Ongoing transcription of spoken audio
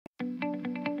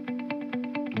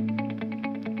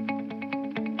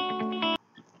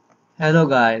Hello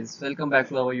guys, welcome back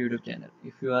to our YouTube channel.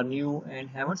 If you are new and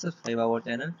haven't subscribed our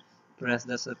channel, press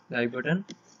the subscribe button.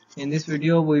 In this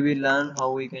video, we will learn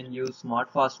how we can use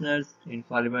smart fasteners in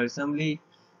Solidworks assembly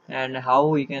and how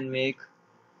we can make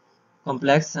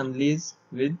complex assemblies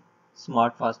with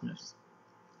smart fasteners.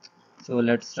 So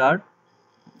let's start.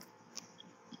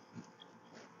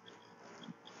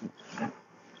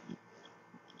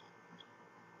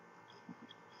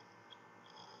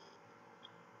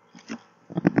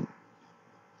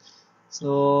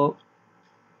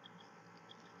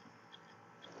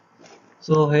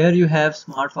 So here you have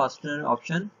smart fastener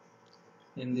option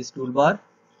in this toolbar.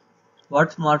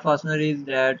 What Smart Fastener is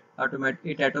that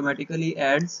it automatically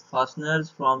adds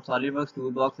fasteners from Solidworks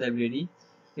toolbox library.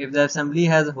 If the assembly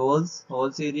has holes,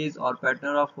 hole series or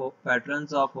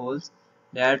patterns of holes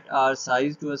that are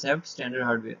sized to accept standard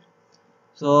hardware.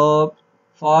 So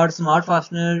for Smart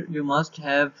Fastener you must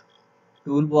have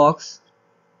toolbox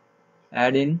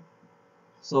add in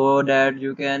so that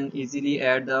you can easily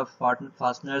add the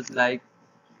fasteners like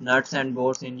nuts and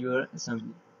bolts in your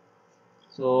assembly.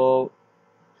 So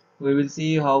we will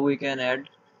see how we can add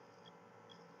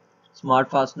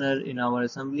smart fastener in our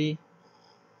assembly.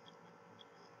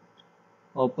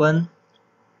 Open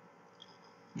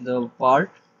the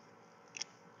part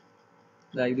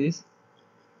like this.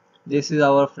 This is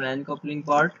our flange coupling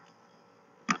part.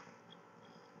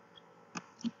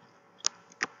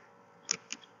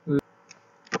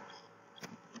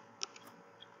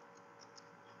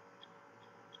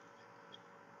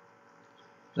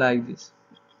 Like this.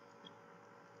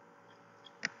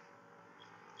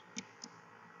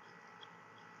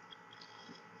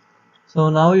 So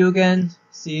now you can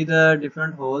see the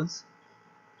different holes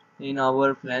in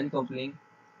our flange coupling.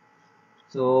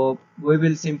 So we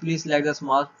will simply select the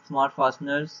smart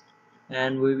fasteners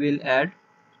and we will add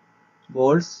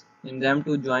bolts in them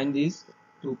to join these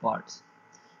two parts.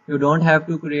 You don't have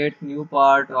to create new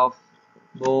part of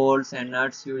bolts and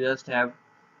nuts, you just have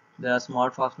the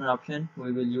smart fastener option.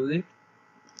 We will use it.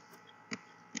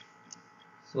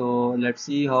 So let's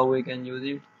see how we can use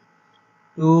it.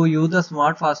 To use the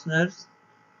smart fasteners,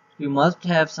 you must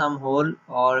have some hole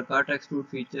or cut extrude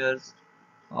features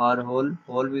or hole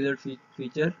wizard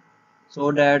feature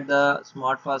so that the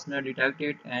smart fastener detect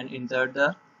it and insert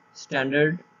the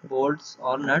standard bolts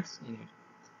or nuts in it.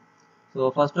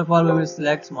 So first of all we will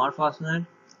select smart fastener.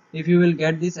 If you will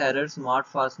get this error, smart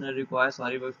fastener requires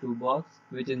Solidworks toolbox,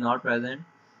 which is not present,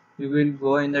 you will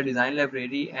go in the design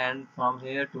library and from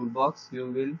here toolbox you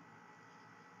will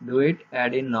do it,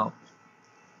 add in now.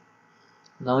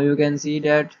 Now you can see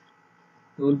that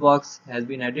toolbox has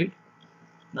been added.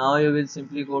 Now you will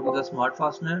simply go to the smart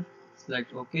fastener,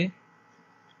 select OK,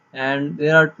 and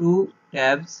there are two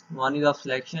tabs, one is of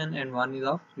selection and one is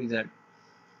of result.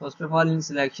 First of all, in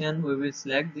selection we will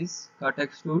select this cut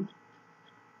extrude,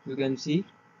 you can see,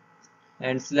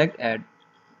 and select add.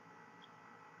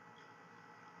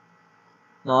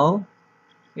 Now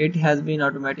it has been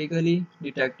automatically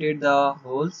detected the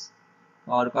holes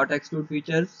or cut extrude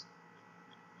features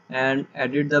and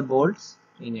added the bolts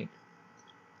in it.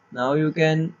 Now you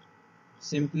can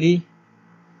simply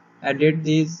edit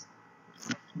these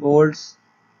bolts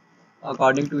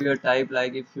according to your type,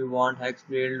 like if you want hex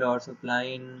build or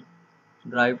suppline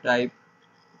drive type,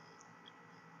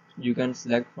 you can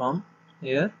select from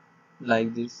here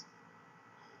like this,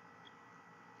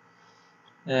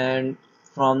 and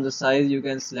from the size you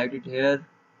can select it here,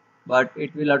 but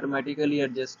it will automatically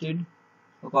adjusted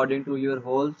according to your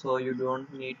hole, so you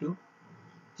don't need to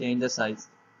change the size.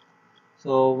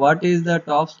 So what is the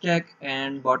top stack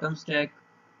and bottom stack?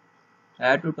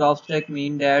 Add to top stack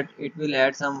mean that it will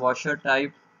add some washer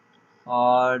type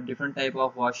or different type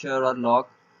of washer or lock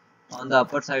on the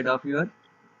upper side of your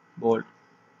bolt.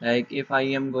 Like if I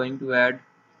am going to add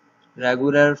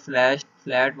regular flat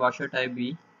washer type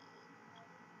B,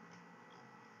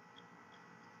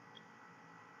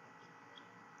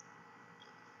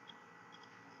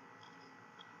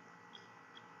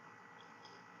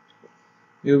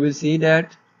 you will see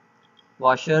that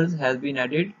washers has been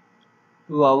added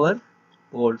to our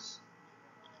bolts.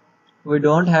 We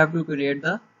don't have to create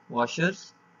the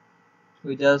washers,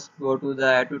 we just go to the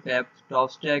add to tab top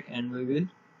stack and we will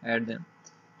add them.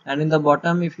 And in the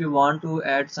bottom, if you want to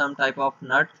add some type of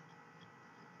nut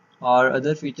or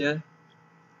other feature,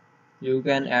 you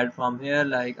can add from here,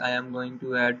 like I am going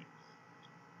to add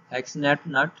hex nut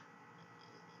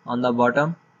on the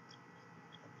bottom.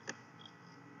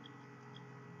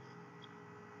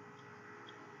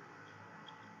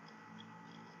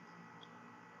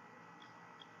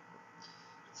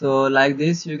 So like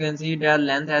this you can see that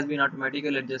length has been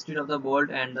automatically adjusted of the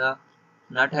bolt and the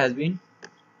nut has been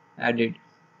added.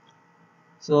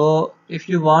 So if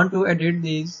you want to edit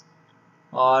these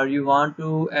or you want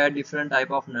to add different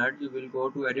type of nut, you will go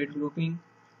to edit grouping,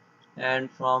 and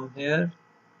from here,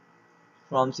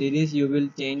 from series, you will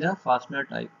change the fastener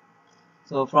type.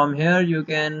 So from here you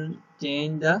can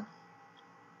change the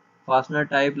fastener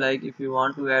type, like if you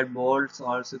want to add bolts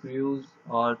or screws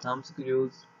or thumb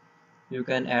screws, you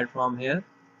can add from here.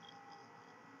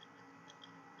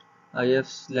 I have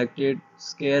selected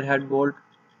square head bolt,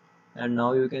 and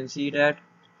now you can see that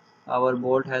our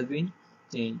bolt has been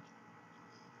changed.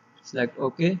 Select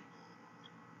OK.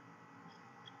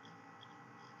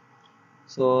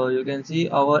 So you can see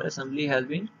our assembly has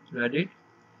been ready,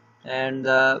 and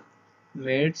the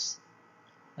mates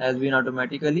has been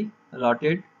automatically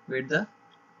allotted with the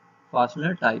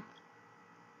fastener type.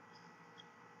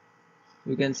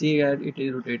 You can see that it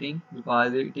is rotating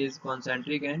because it is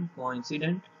concentric and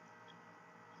coincident.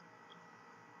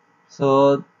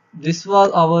 So this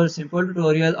was our simple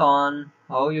tutorial on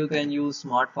how you can use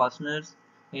smart fasteners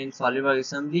in Solidworks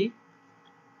assembly.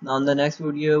 Now in the next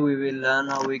video we will learn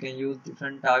how we can use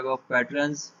different type of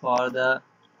patterns for the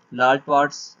large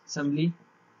parts assembly.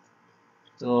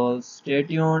 So stay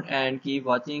tuned and keep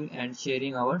watching and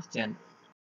sharing our channel.